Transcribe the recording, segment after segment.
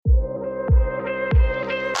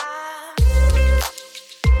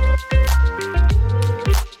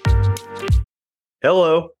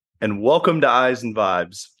Hello, and welcome to Eyes and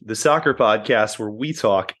Vibes, the soccer podcast where we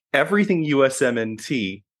talk everything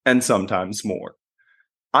USMNT and sometimes more.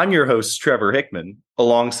 I'm your host, Trevor Hickman,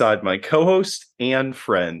 alongside my co-host and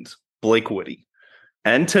friend, Blake Woody.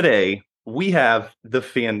 And today, we have the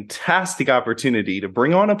fantastic opportunity to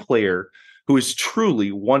bring on a player who is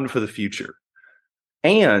truly one for the future,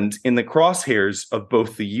 and in the crosshairs of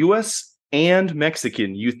both the U.S. and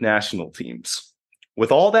Mexican youth national teams.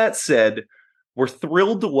 With all that said, we're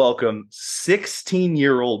thrilled to welcome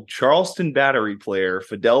 16-year-old Charleston Battery player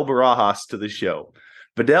Fidel Barajas to the show.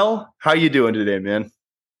 Fidel, how you doing today, man?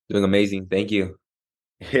 Doing amazing. Thank you.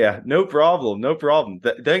 Yeah, no problem. No problem.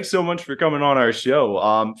 Thanks so much for coming on our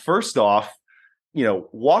show. First off,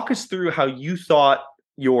 walk us through how you thought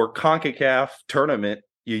your CONCACAF tournament,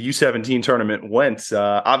 your U-17 tournament went.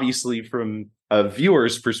 Obviously, from a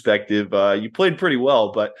viewer's perspective, you played pretty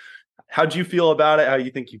well, but how'd you feel about it? How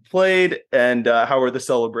you think you played? And how were the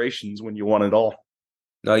celebrations when you won it all?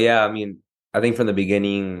 No, yeah, I think from the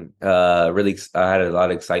beginning, really, I had a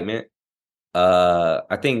lot of excitement.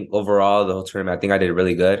 I think overall, the whole tournament, I think I did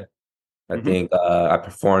really good. I think I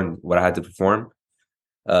performed what I had to perform.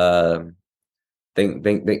 Uh,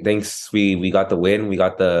 thanks, we got the win. We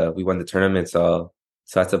won the tournament, so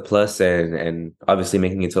that's a plus. And obviously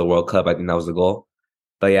making it to the World Cup, I think that was the goal.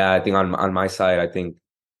 But yeah, I think on my side, I think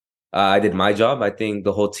I did my job. I think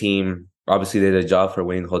the whole team obviously did a job for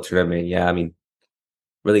winning the whole tournament. Yeah,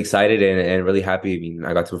 really excited and really happy.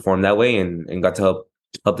 I got to perform that way and got to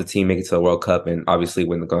help the team make it to the World Cup and obviously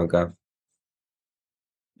win the CONCACAF.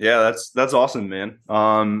 Yeah, that's awesome, man.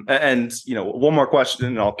 And one more question,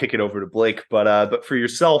 and I'll kick it over to Blake. But for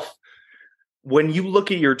yourself, when you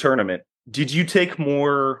look at your tournament, did you take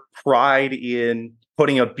more pride in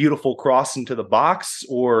putting a beautiful cross into the box,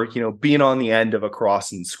 or being on the end of a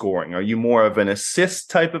cross and scoring? Are you more of an assist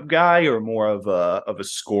type of guy, or more of a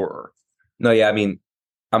scorer? No, yeah,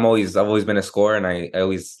 I've always been a scorer, and I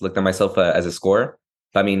always looked at myself as a scorer.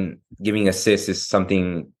 Giving assists is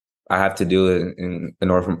something I have to do in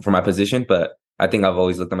order for my position, but I think I've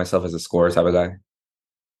always looked at myself as a scorer type of guy.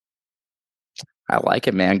 I like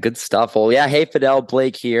it, man. Good stuff. Well, yeah. Hey, Fidel,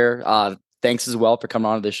 Blake here. Thanks as well for coming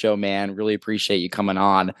on to the show, man. Really appreciate you coming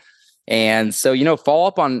on. And so,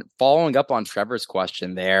 following up on Trevor's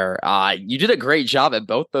question there, you did a great job at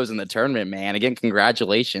both those in the tournament, man. Again,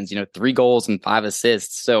 congratulations. 3 goals and 5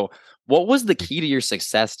 assists. So what was the key to your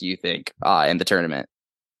success, do you think, in the tournament?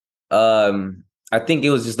 I think it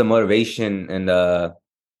was just the motivation and the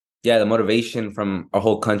motivation from our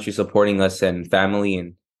whole country supporting us and family.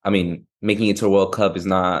 And making it to a World Cup is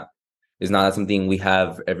not something we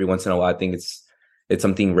have every once in a while. I think it's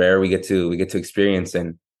something rare we get to experience.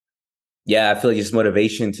 And yeah, I feel like just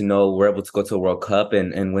motivation to know we're able to go to a World Cup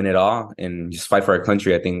and win it all and just fight for our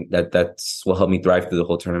country. I think that's what helped me thrive through the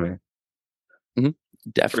whole tournament. Mm-hmm.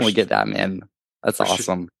 Definitely get that, man. That's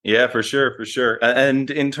awesome. Sure. Yeah, for sure. And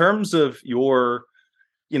in terms of your,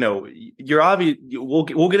 you're obvious.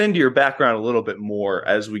 We'll get into your background a little bit more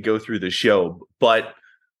as we go through the show, but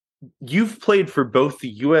you've played for both the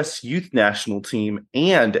U.S. youth national team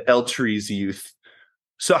and El Tri's youth.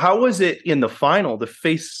 So how was it in the final to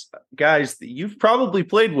face guys that you've probably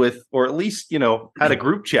played with, or at least, had a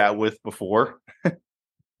group chat with before?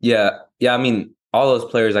 Yeah. All those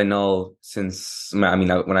players I know since, when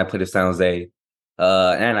I played at San Jose,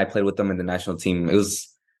 and I played with them in the national team. It was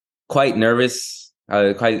quite nervous.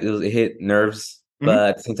 It hit nerves, but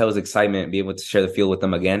at the same time, it was excitement, be able to share the field with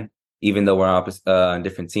them again, even though we're on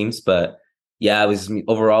different teams. But yeah,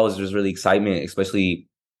 overall, it was just really excitement, especially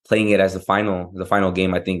playing it as the final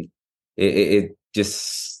game. I think it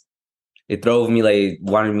drove me, like,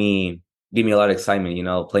 gave me a lot of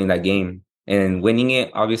excitement, playing that game and winning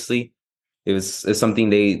it. Obviously, it's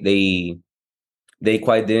something they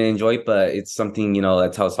quite didn't enjoy, but it's something,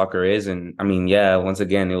 that's how soccer is. And once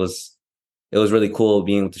again, it was really cool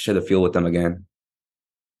being able to share the field with them again.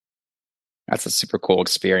 That's a super cool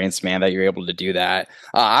experience, man, that you're able to do that.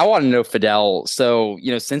 I want to know, Fidel, so,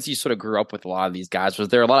 since you sort of grew up with a lot of these guys, was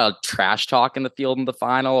there a lot of trash talk in the field in the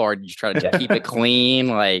final, or did you try to keep it clean?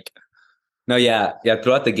 No, yeah.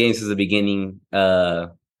 Throughout the game since the beginning,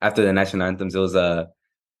 after the national anthems,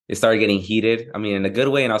 it started getting heated. In a good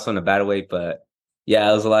way and also in a bad way, but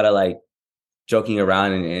yeah, it was a lot of joking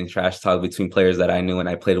around and trash talk between players that I knew and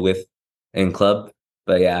I played with in club.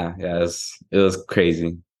 But it was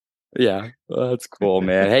crazy. Yeah, well, that's cool,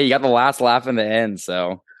 man. Hey, you got the last laugh in the end,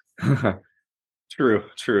 so. True.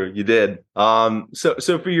 You did.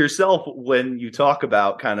 So for yourself, when you talk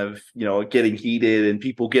about kind of, getting heated and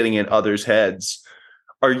people getting in others' heads,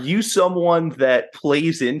 Are you someone that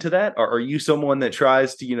plays into that? Or are you someone that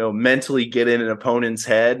tries to, mentally get in an opponent's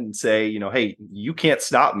head and say, hey, you can't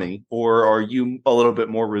stop me? Or are you a little bit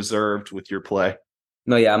more reserved with your play?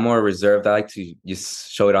 No, yeah, I'm more reserved. I like to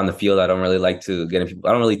just show it on the field. I don't really like to get in people.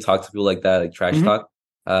 I don't really talk to people like that, like trash talk.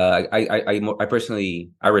 I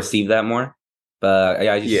personally receive that more, but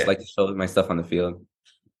I just like to show my stuff on the field.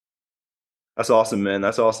 That's awesome, man.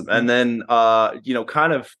 That's awesome. And then,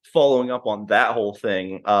 kind of following up on that whole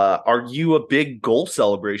thing, are you a big goal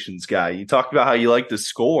celebrations guy? You talked about how you like to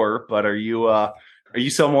score, but are you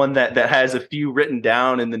someone that has a few written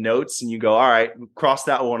down in the notes and you go, all right, cross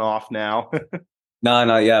that one off now?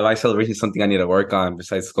 No, yeah, my celebration is something I need to work on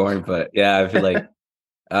besides scoring. But yeah, I feel like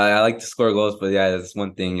I like to score goals, but yeah, that's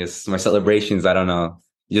one thing. Just my celebrations, I don't know,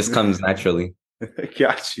 it just comes naturally.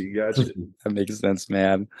 Got you. That makes sense,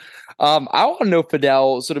 man. I want to know,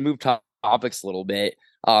 Fidel, sort of move topics a little bit.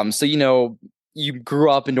 So you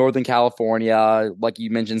grew up in Northern California, like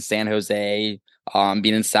you mentioned, San Jose,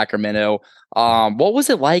 being in Sacramento. What was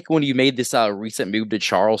it like when you made this recent move to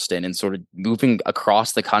Charleston and sort of moving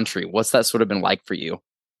across the country? What's that sort of been like for you?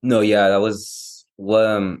 No, yeah, that was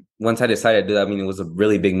once I decided to do that. I mean, it was a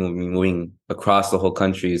really big move. Moving across the whole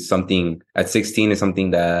country is something at 16 is something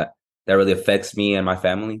that really affects me and my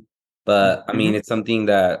family. But I mean, it's something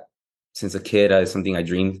that since a kid, it's something I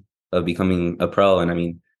dreamed of becoming a pro. And I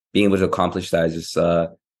mean, being able to accomplish that is just,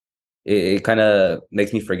 it kind of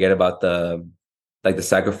makes me forget about the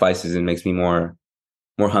sacrifices and makes me more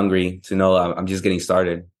hungry to know I'm just getting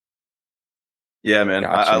started. Yeah, man.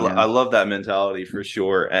 Gotcha, I love that mentality for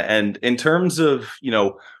sure. And in terms of,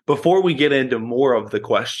 before we get into more of the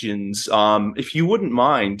questions, if you wouldn't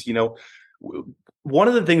mind, one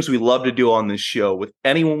of the things we love to do on this show with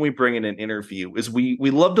anyone we bring in an interview is we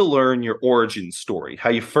love to learn your origin story,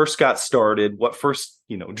 how you first got started, what first,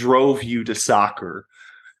 drove you to soccer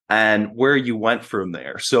and where you went from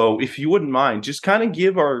there. So if you wouldn't mind, just kind of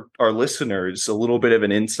give our listeners a little bit of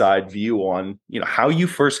an inside view on, how you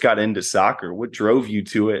first got into soccer, what drove you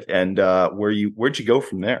to it, and where'd you go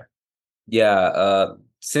from there? Yeah,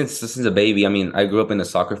 since a baby, I mean, I grew up in a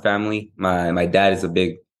soccer family. My dad is a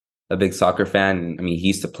big soccer fan. I mean, he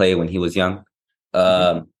used to play when he was young.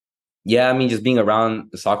 Yeah, I mean, just being around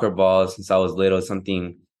the soccer ball since I was little is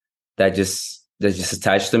something that just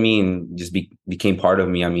attached to me and just became part of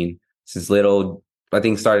me. I mean, since little, I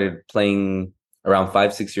think started playing around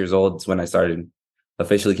 5-6 years old is when I started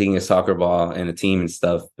officially kicking a soccer ball in a team and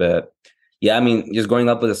stuff. But yeah, I mean, just growing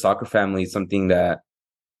up with a soccer family is something that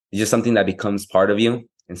becomes part of you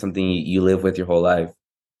and something you live with your whole life.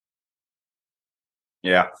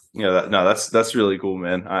 Yeah. That's really cool,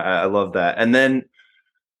 man. I love that. And then,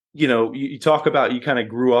 you talk about you kind of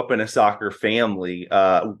grew up in a soccer family.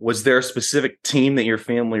 Was there a specific team that your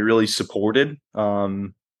family really supported?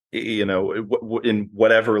 In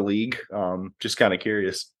whatever league? Just kind of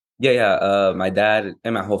curious. Yeah. My dad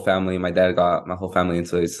and my whole family. My dad got my whole family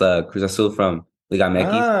into it. It's Cruz Azul from Liga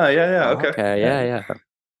MX. Yeah. Okay. Yeah.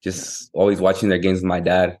 Just always watching their games with my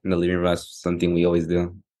dad in the living room. That's something we always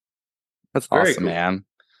do. That's awesome, cool, man.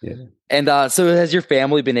 Yeah. And so has your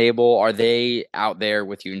family been are they out there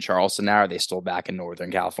with you in Charleston now? Or are they still back in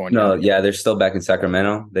Northern California? No, yeah, they're still back in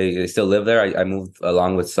Sacramento. They still live there. I moved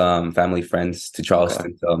along with some family friends to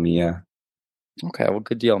Charleston. Okay. Yeah. Okay, well,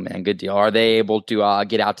 good deal, man. Good deal. Are they able to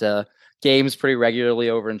get out to games pretty regularly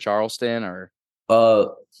over in Charleston or?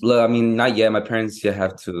 Look, I mean, not yet. My parents yet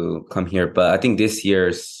have to come here, but I think this year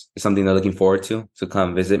is something they're looking forward to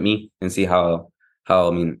come visit me and see how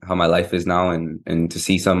my life is now and to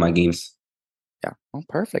see some of my games. Yeah. Oh,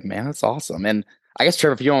 perfect, man. That's awesome. And I guess,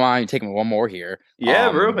 Trevor, if you don't mind taking one more here.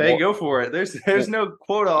 Yeah, bro. Hey, go for it. There's no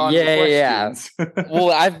quota on the questions. Yeah.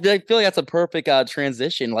 Well, I feel like that's a perfect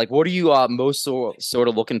transition. Like, what are you most sort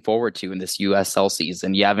of looking forward to in this USL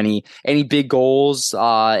season? You have any big goals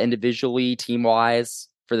individually, team-wise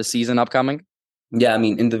for the season upcoming? Yeah, I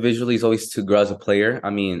mean, individually is always to grow as a player. I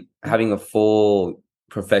mean, having a full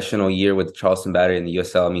professional year with Charleston Battery in the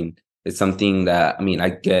USL, I mean, it's something that, I mean, I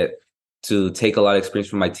get to take a lot of experience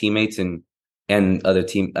from my teammates and other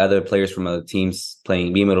players from other teams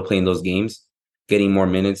being able to play in those games, getting more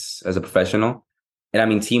minutes as a professional. And I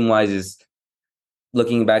mean, team-wise is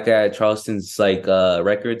looking back at Charleston's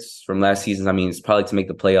records from last season. I mean, it's probably to make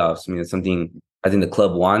the playoffs. I mean, it's something I think the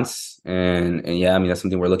club wants, and yeah, I mean, that's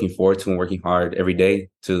something we're looking forward to and working hard every day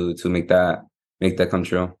to make that come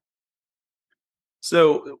true.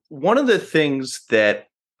 So one of the things that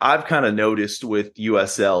I've kind of noticed with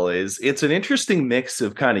USL is it's an interesting mix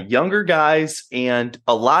of kind of younger guys and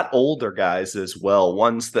a lot older guys as well.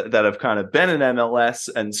 Ones that have kind of been in MLS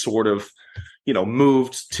and sort of,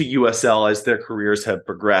 moved to USL as their careers have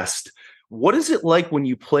progressed. What is it like when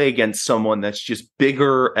you play against someone that's just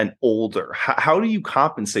bigger and older? How do you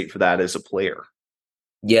compensate for that as a player?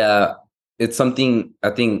 Yeah, it's something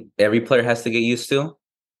I think every player has to get used to.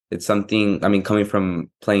 It's something, I mean, coming from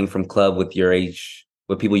playing from club with your age,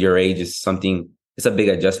 with people your age is something, it's a big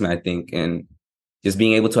adjustment, I think. And just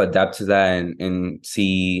being able to adapt to that and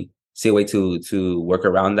see a way to work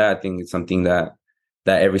around that, I think it's something that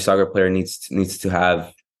every soccer player needs to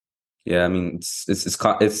have. Yeah, I mean,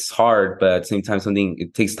 it's hard, but at the same time,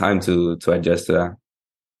 it takes time to adjust to that.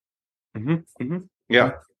 Mm-hmm, mm-hmm.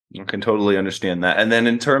 Yeah, I can totally understand that. And then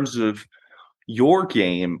in terms of your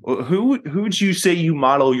game, who'd you say you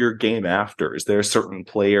model your game after? Is there a certain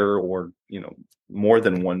player or, more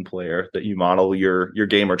than one player that you model your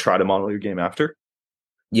game or try to model your game after?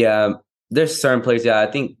 Yeah, there's certain players. Yeah, I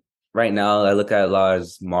think right now I look at a lot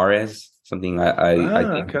as Mahrez, something I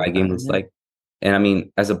think my game looks like. And I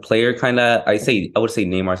mean, as a player, I would say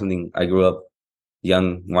Neymar, something I grew up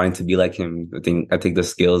young wanting to be like him. I take the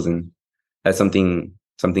skills, and that's something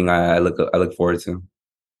I look forward to.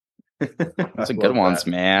 Those are good ones,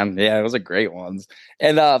 man. Yeah, those are great ones.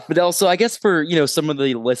 And Fidel, so I guess for some of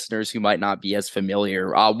the listeners who might not be as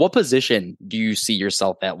familiar, what position do you see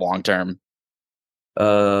yourself at long term?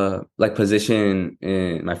 Like position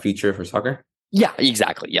in my future for soccer? Yeah,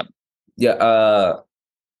 exactly. Yep. Yeah.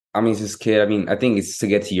 I mean, since kid, I mean, I think it's to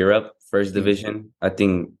get to Europe, first division. I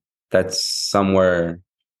think that's somewhere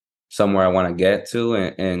I want to get to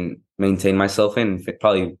and maintain myself in,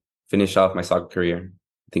 probably finish off my soccer career,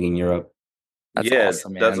 I think, in Europe. That's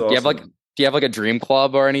awesome, man. That's awesome. Do you have like a dream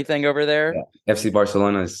club or anything over there? Yeah. FC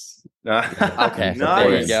Barcelona is okay. Nice.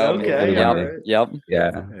 There you go. Okay. Yep.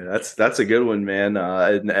 Yeah. That's a good one, man.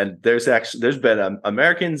 And there's been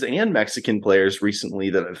Americans and Mexican players recently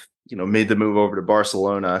that have made the move over to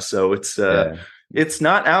Barcelona. So it's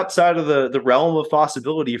not outside of the realm of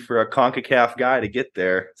possibility for a CONCACAF guy to get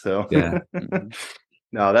there. So yeah.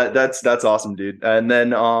 No, that's awesome, dude. And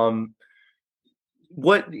then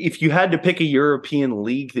what if you had to pick a European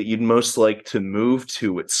league that you'd most like to move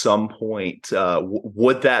to at some point?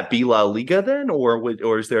 Would that be La Liga then,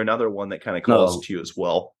 or is there another one that kind of calls to you as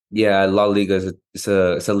well? Yeah, La Liga is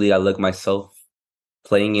a league I look myself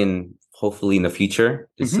playing in. Hopefully in the future,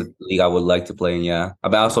 it's a league I would like to play in. Yeah,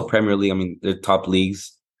 but also Premier League. I mean, they're top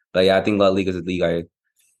leagues, but yeah, I think La Liga is a league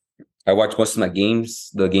I watch most of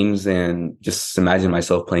the games, and just imagine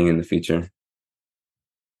myself playing in the future.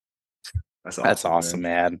 That's awesome,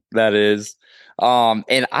 man. That is.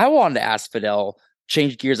 And I wanted to ask Fidel,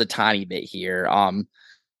 change gears a tiny bit here.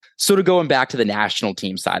 Sort of going back to the national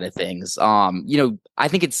team side of things. I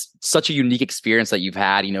think it's such a unique experience that you've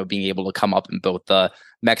had, being able to come up in both the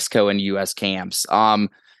Mexico and US camps. And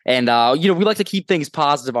we like to keep things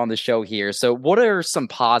positive on the show here. So what are some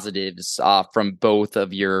positives from both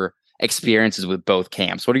of your experiences with both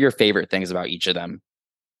camps? What are your favorite things about each of them?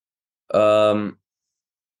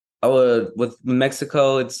 With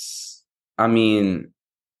Mexico,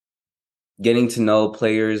 getting to know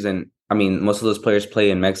players, and most of those players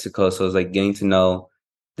play in Mexico, so it's like getting to know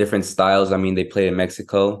different styles. I mean, they play in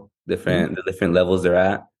Mexico, the different levels they're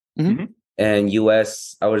at. Mm-hmm. And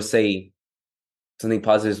US, I would say something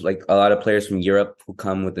positive is like a lot of players from Europe who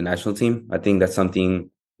come with the national team. I think that's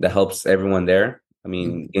something that helps everyone there. I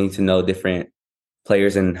mean, getting to know different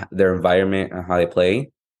players and their environment and how they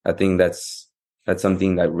play. I think that's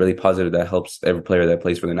something that really positive that helps every player that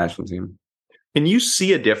plays for the national team. Can you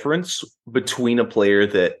see a difference between a player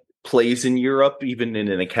that plays in Europe, even in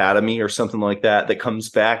an academy or something like that comes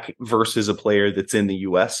back versus a player that's in the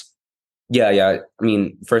US? Yeah. I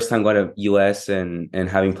mean, first time going to US and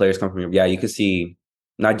having players come from Europe. Yeah, you can see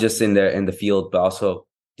not just in the field, but also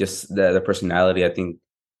just the personality. I think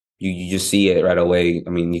you just see it right away. I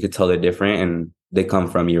mean, you could tell they're different and they come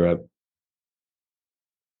from Europe.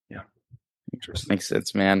 Yeah. Interesting. Makes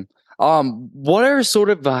sense, man. What are sort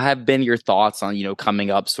of have been your thoughts on, coming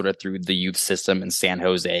up sort of through the youth system in San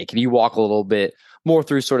Jose? Can you walk a little bit more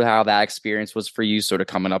through sort of how that experience was for you, sort of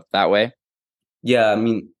coming up that way? Yeah, I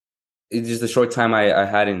mean, it's just the short time I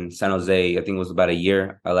had in San Jose. I think it was about a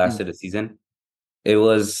year. I lasted a season. It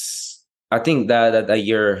was, I think that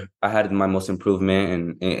year I had my most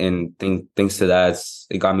improvement, and thanks to that,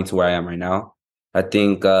 it got me to where I am right now. I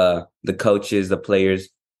think the coaches, the players,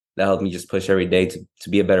 that helped me just push every day to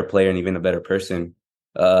be a better player and even a better person.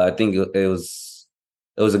 I think it was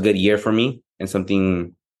a good year for me, and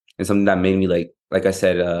something that made me like I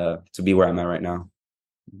said, to be where I'm at right now.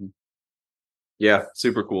 Yeah,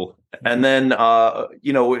 super cool. And then,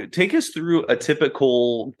 take us through a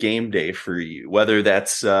typical game day for you, whether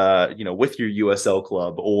that's, with your USL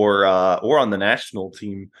club or on the national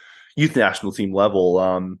team, youth national team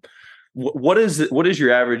level. What does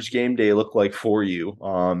your average game day look like for you,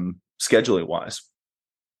 scheduling wise?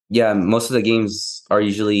 Yeah, most of the games are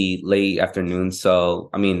usually late afternoon. So,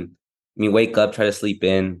 wake up, try to sleep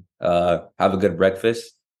in, have a good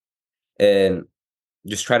breakfast, and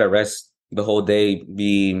just try to rest the whole day,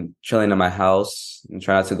 be chilling in my house and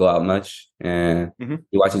try not to go out much and be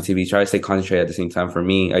watching TV, try to stay concentrated at the same time. For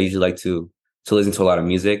me, I usually like to listen to a lot of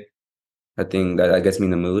music. I think that gets me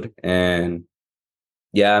in the mood. And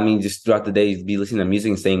yeah, just throughout the day, be listening to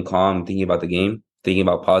music and staying calm, thinking about the game, thinking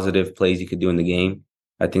about positive plays you could do in the game.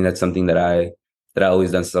 I think that's something that I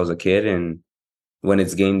always done since I was a kid. And when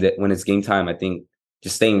it's game time, I think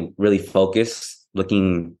just staying really focused,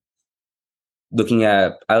 looking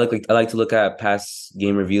at I like to look at past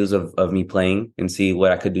game reviews of me playing and see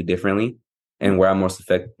what I could do differently and where I'm most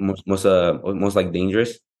like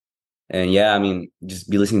dangerous. And yeah, just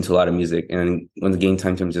be listening to a lot of music, and when the game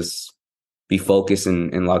time comes, just be focused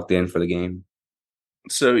and locked in for the game.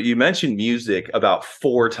 So you mentioned music about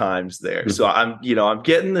 4 times there. So I'm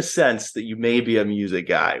getting the sense that you may be a music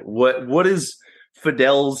guy. What is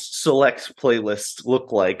Fidel's select playlist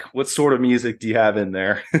look like? What sort of music do you have in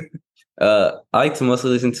there? I like to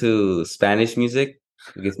mostly listen to Spanish music.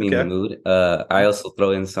 It gets me in the mood. I also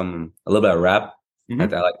throw in a little bit of rap. I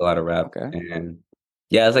like a lot of rap. Okay. And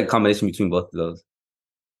yeah, it's like a combination between both of those.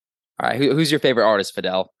 All right. Who's your favorite artist,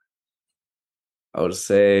 Fidel? I would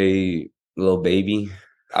say Lil Baby.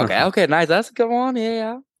 Okay, nice. That's a good one.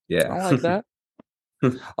 Yeah. I like that.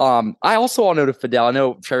 I also want to know to Fidel. I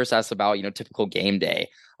know Travis asked about typical game day.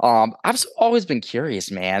 I've always been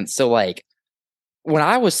curious, man. So like, when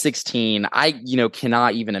I was 16, I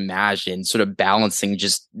cannot even imagine sort of balancing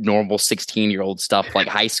just normal 16-year-old stuff like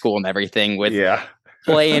high school and everything with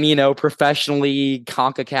playing professionally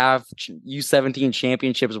CONCACAF U-17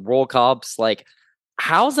 championships, World Cups. Like,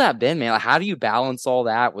 how's that been, man? Like, how do you balance all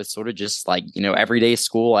that with sort of just like, everyday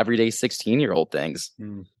school, everyday 16-year-old things?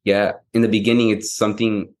 Yeah. In the beginning, it's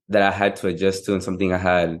something that I had to adjust to and something I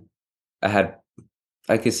had,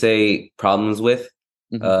 I could say, problems with.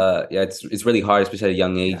 Yeah, it's really hard, especially at a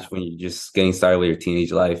young age when you're just getting started with your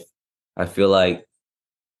teenage life. I feel like,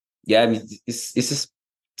 it's just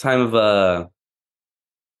time of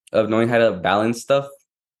knowing how to balance stuff,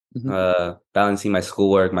 balancing my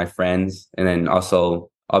schoolwork, my friends, and then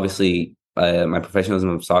also obviously my professionalism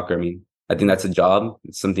of soccer. I think that's a job.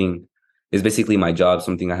 It's basically my job,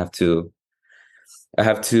 something I have to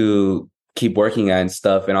keep working at and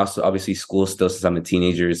stuff. And also obviously school still, since I'm a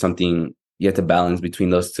teenager, is something you have to balance between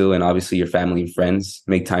those two, and obviously your family and friends,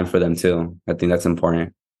 make time for them too. I think that's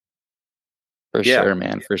important. For sure,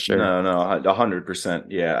 man. For sure. No, 100%.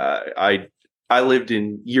 Yeah, I lived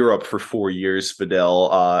in Europe for 4 years, Fidel.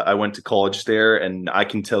 I went to college there, and I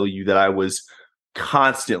can tell you that I was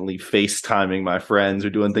constantly FaceTiming my friends or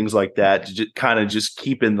doing things like that to just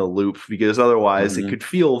keep in the loop, because otherwise it could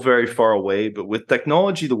feel very far away. But with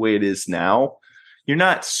technology the way it is now, you're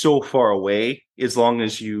not so far away as long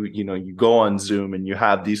as you go on Zoom and you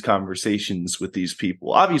have these conversations with these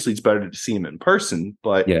people. Obviously, it's better to see them in person,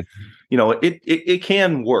 but it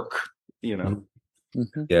can work. Yeah,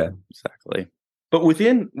 exactly. But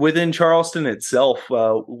within Charleston itself,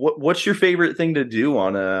 what's your favorite thing to do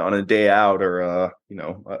on a day out or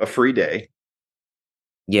a free day?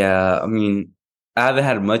 Yeah, I haven't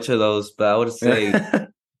had much of those, but I would say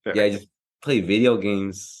just play video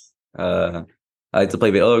games. I like to play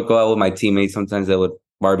or go out with my teammates. Sometimes I would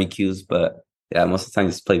barbecues, but yeah, most of the time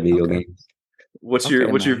just play video games. What's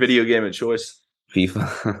your video game of choice?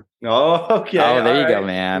 FIFA. Oh, okay. Oh, there you go,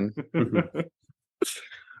 man.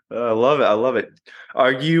 I love it.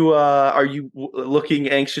 Are you looking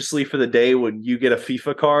anxiously for the day when you get a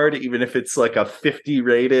FIFA card, even if it's like a 50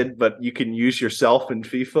 rated, but you can use yourself in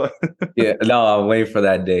FIFA? Yeah, no, I'll wait for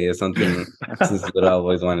that day. It's something that I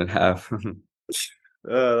always wanted to have.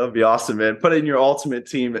 That'd be awesome, man. Put in your ultimate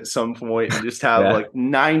team at some point and just have like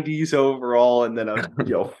 90s overall and then a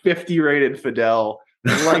 50 rated Fidel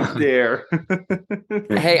right there.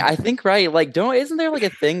 Hey, I think like isn't there like a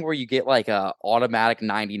thing where you get like a automatic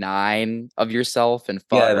 99 of yourself and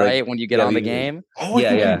FUT, right? When you get on the game? Oh, I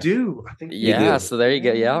think you do. I think you do. So there you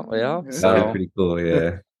go. Yeah. So that'd be pretty cool.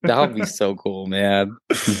 Yeah. That would be so cool, man.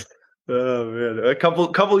 Oh man, a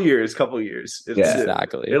couple years.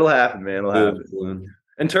 Exactly. It'll happen, man. It'll happen.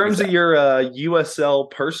 In terms of your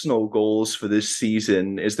USL personal goals for this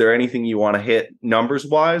season, is there anything you want to hit numbers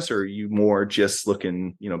wise, or are you more just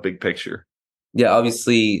looking, big picture? Yeah,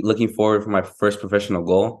 obviously looking forward for my first professional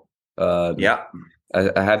goal. Yeah.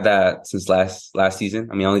 I had that since last season.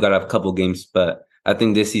 I mean, I only got a couple games, but I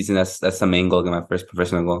think this season that's the main goal, get my first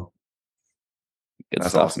professional goal. Good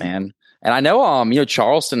That's stuff, awesome. man. And I know,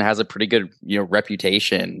 Charleston has a pretty good,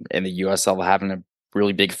 reputation in the USL, having a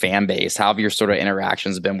really big fan base. How have your sort of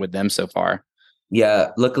interactions been with them so far?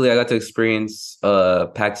 Yeah, luckily I got to experience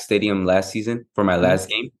packed stadium last season for my last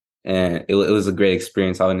game, and it was a great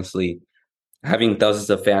experience. Honestly, having thousands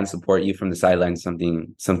of fans support you from the sidelines,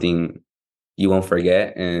 something you won't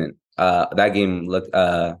forget. And that game,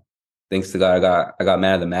 thanks to God, I got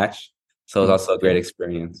man of the match, so it was also a great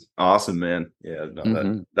experience. Awesome, man. Yeah,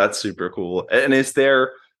 no, that's super cool. And is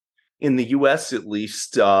there, in the US at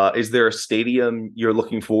least, is there a stadium you're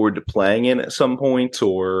looking forward to playing in at some point,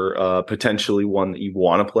 or potentially one that you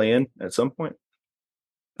want to play in at some point?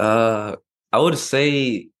 I would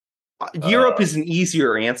say Europe is an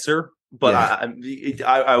easier answer, but yeah.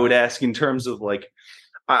 I would ask in terms of like,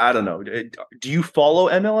 I don't know. Do you follow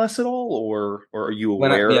MLS at all, or are you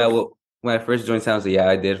aware of? When I first joined San Jose,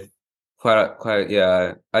 I did quite.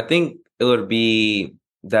 Yeah, I think it would be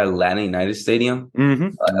the Atlanta United Stadium.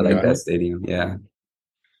 I like that stadium. Yeah,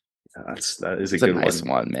 that is a It's a good nice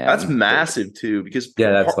one, man. That's massive too, because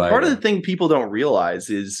that's part of the thing people don't realize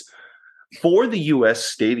is for the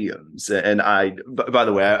US stadiums, and by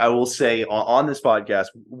the way, I will say on this podcast,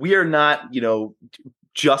 we are not,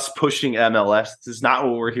 just pushing MLS. This is not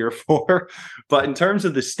what we're here for. But in terms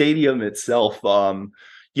of the stadium itself,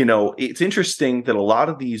 it's interesting that a lot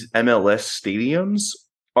of these MLS stadiums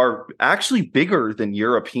are actually bigger than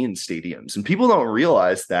European stadiums, and people don't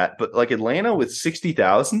realize that. But like Atlanta with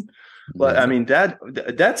 60,000, I mean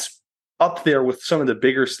that's up there with some of the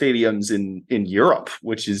bigger stadiums in Europe,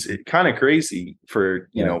 which is kind of crazy for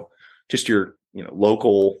just your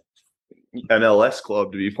local MLS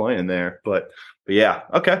club to be playing there. But yeah,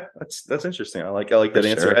 okay, that's interesting. I like that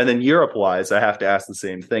answer. Sure. And then Europe wise, I have to ask the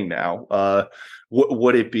same thing now.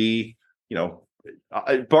 Would it be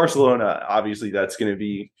Barcelona? Obviously, that's going to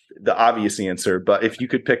be the obvious answer. But if you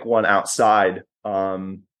could pick one outside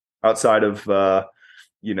of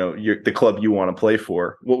the club you want to play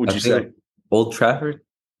for, what would you say? Old Trafford.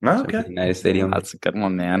 Okay, United Stadium. That's a good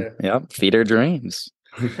one, man. Yep, feed our dreams.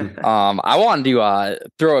 I wanted to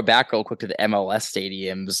throw it back real quick to the MLS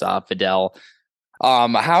stadiums, Fidel.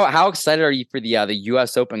 How excited are you for the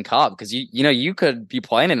US Open Cup? Because you could be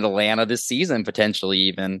playing in Atlanta this season potentially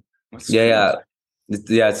even. Yeah.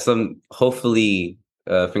 Hopefully,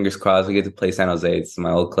 fingers crossed, we get to play San Jose. It's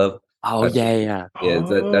my old club. That's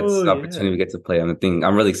the opportunity we get to play.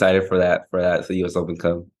 I'm really excited for that. For the US Open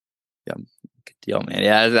Cup. Yeah, good deal, man.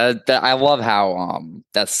 Yeah, I love how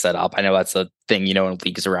that's set up. I know that's a thing, in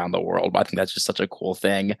leagues around the world, but I think that's just such a cool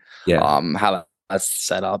thing. Yeah. How that's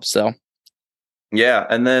set up. So. Yeah,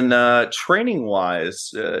 and then training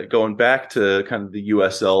wise, going back to kind of the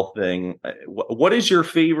USL thing, what is your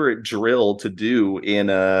favorite drill to do in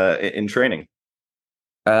training?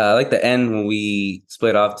 I like the end when we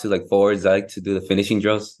split off to like forwards. I like to do the finishing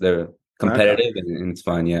drills. They're competitive and it's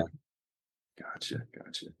fun. Yeah. Gotcha.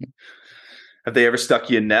 Have they ever stuck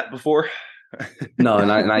you in net before? No,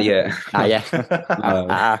 not yet. Not yet.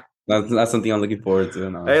 That's something I'm looking forward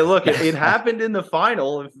to. No. Hey, look, it happened in the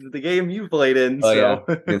final of the game you played in. So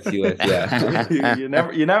against US, yeah.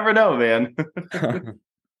 you never know, man.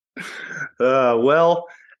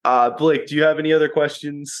 Blake, do you have any other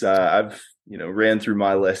questions? I've ran through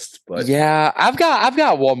my list, but yeah, I've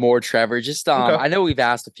got one more, Trevor. Just okay. I know we've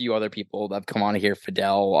asked a few other people that have come on here,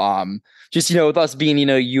 Fidel. Just with us being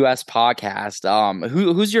US podcast,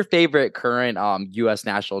 who's your favorite current US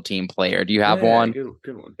national team player? Do you have one?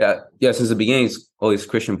 Good one. Yeah. Since the beginning, it's always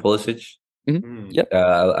Christian Pulisic. Yep.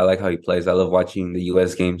 I like how he plays. I love watching the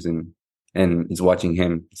US games and it's watching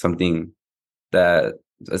him. Something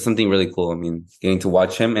really cool. I mean, getting to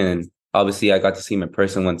watch him, and obviously I got to see him in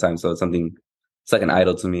person one time, so it's like an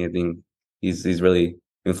idol to me. I think he's really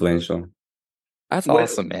influential. That's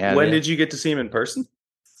awesome, man. When did you get to see him in person?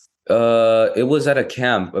 It was at a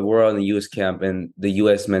camp. We're on the US camp, and the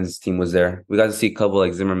US men's team was there. We got to see a couple,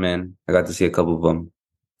 like Zimmerman. I got to see a couple of them.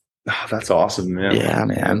 Oh, that's awesome, man. Yeah,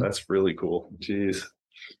 man. That's really cool. Jeez.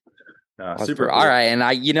 Super cool. All right, and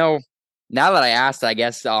now that I asked, I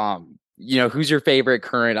guess who's your favorite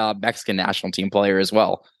current Mexican national team player as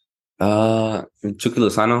well? Chucky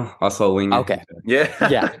Lozano, also a winger. Okay.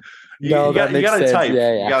 Yeah. you gotta type.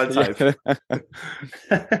 Yeah. You gotta type.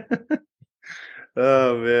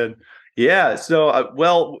 Oh man. Yeah. So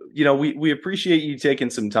we appreciate you taking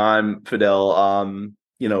some time, Fidel.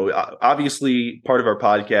 Obviously part of our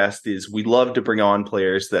podcast is we love to bring on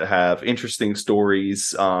players that have interesting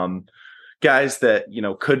stories, guys that,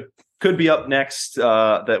 could be up next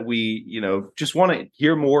that we, just want to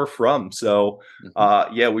hear more from. So,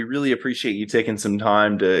 we really appreciate you taking some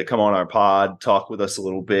time to come on our pod, talk with us a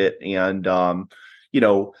little bit. And,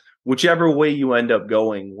 whichever way you end up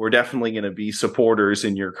going, we're definitely going to be supporters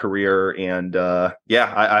in your career. And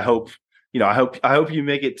I hope, I hope you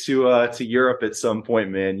make it to Europe at some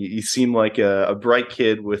point, man. You seem like a bright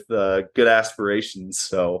kid with good aspirations.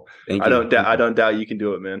 So I don't doubt you can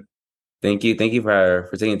do it, man. Thank you for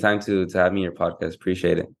taking time to have me in your podcast.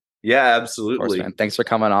 Appreciate it. Yeah, absolutely. Of course, man. Thanks for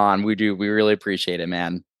coming on. We really appreciate it,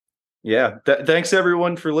 man. Yeah. Thanks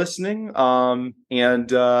everyone for listening.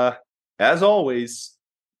 And as always,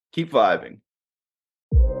 keep vibing.